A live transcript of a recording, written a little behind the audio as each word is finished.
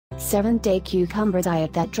7-day cucumber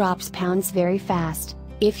diet that drops pounds very fast.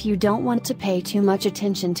 If you don't want to pay too much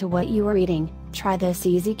attention to what you are eating, try this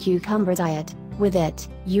easy cucumber diet. With it,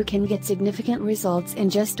 you can get significant results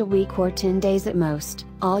in just a week or 10 days at most.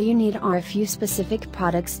 All you need are a few specific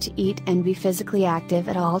products to eat and be physically active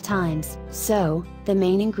at all times. So, the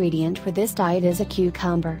main ingredient for this diet is a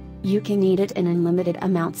cucumber. You can eat it in unlimited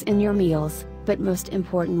amounts in your meals, but most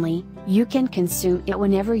importantly, you can consume it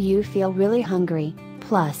whenever you feel really hungry.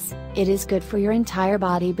 Plus, it is good for your entire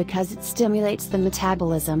body because it stimulates the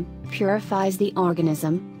metabolism, purifies the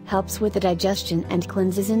organism, helps with the digestion and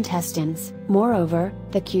cleanses intestines. Moreover,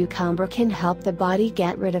 the cucumber can help the body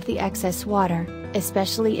get rid of the excess water,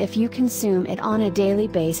 especially if you consume it on a daily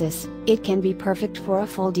basis. It can be perfect for a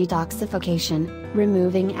full detoxification,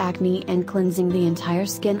 removing acne and cleansing the entire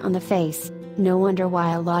skin on the face. No wonder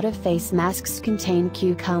why a lot of face masks contain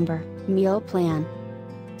cucumber. Meal plan.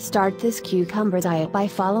 Start this cucumber diet by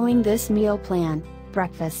following this meal plan.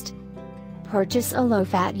 Breakfast. Purchase a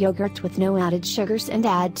low-fat yogurt with no added sugars and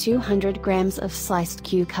add 200 grams of sliced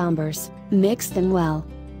cucumbers. Mix them well.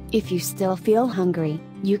 If you still feel hungry,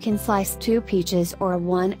 you can slice 2 peaches or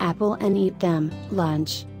 1 apple and eat them.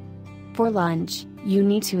 Lunch. For lunch, you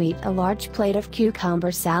need to eat a large plate of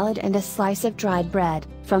cucumber salad and a slice of dried bread.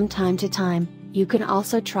 From time to time, you can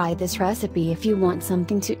also try this recipe if you want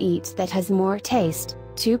something to eat that has more taste.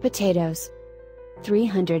 2 potatoes.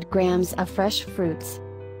 300 grams of fresh fruits.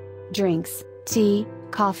 Drinks, tea,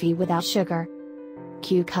 coffee without sugar.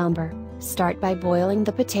 Cucumber. Start by boiling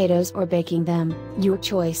the potatoes or baking them, your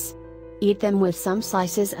choice. Eat them with some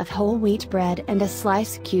slices of whole wheat bread and a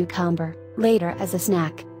sliced cucumber. Later, as a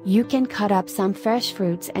snack, you can cut up some fresh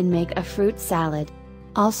fruits and make a fruit salad.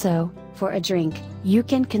 Also, for a drink, you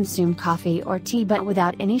can consume coffee or tea but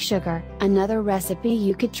without any sugar. Another recipe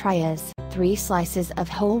you could try is 3 slices of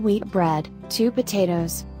whole wheat bread, 2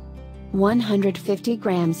 potatoes, 150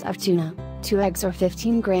 grams of tuna, 2 eggs or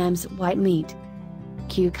 15 grams white meat.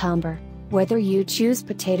 Cucumber. Whether you choose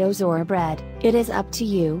potatoes or bread, it is up to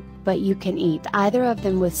you, but you can eat either of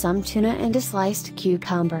them with some tuna and a sliced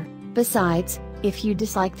cucumber. Besides, if you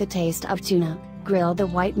dislike the taste of tuna, grill the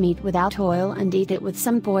white meat without oil and eat it with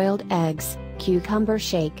some boiled eggs. Cucumber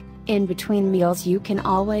shake. In between meals you can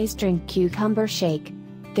always drink cucumber shake.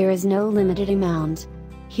 There is no limited amount.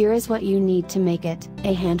 Here is what you need to make it: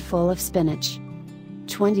 a handful of spinach,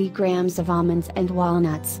 20 grams of almonds and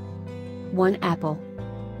walnuts, 1 apple,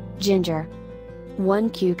 ginger, 1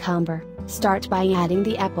 cucumber. Start by adding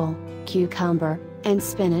the apple, cucumber, and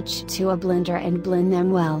spinach to a blender and blend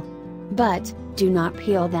them well. But, do not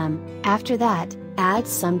peel them. After that, add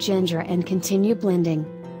some ginger and continue blending.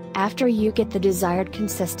 After you get the desired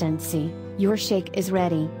consistency, your shake is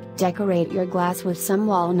ready. Decorate your glass with some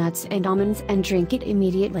walnuts and almonds and drink it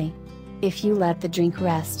immediately. If you let the drink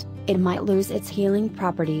rest, it might lose its healing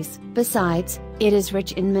properties. Besides, it is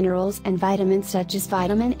rich in minerals and vitamins such as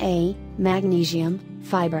vitamin A, magnesium,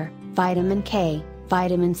 fiber, vitamin K,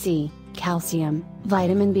 vitamin C, calcium,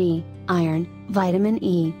 vitamin B, iron, vitamin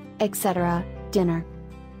E, etc. Dinner.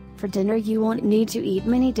 For dinner you won't need to eat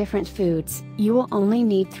many different foods. You will only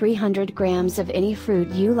need 300 grams of any fruit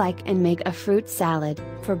you like and make a fruit salad.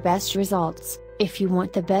 For best results, if you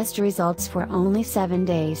want the best results for only 7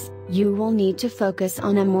 days, you will need to focus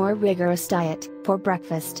on a more rigorous diet. For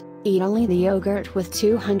breakfast, eat only the yogurt with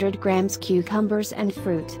 200 grams cucumbers and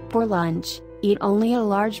fruit. For lunch, eat only a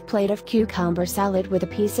large plate of cucumber salad with a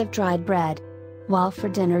piece of dried bread. While for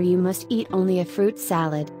dinner you must eat only a fruit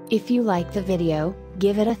salad. If you like the video,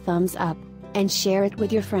 give it a thumbs up, and share it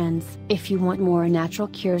with your friends. If you want more natural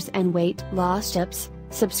cures and weight loss tips,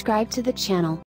 subscribe to the channel.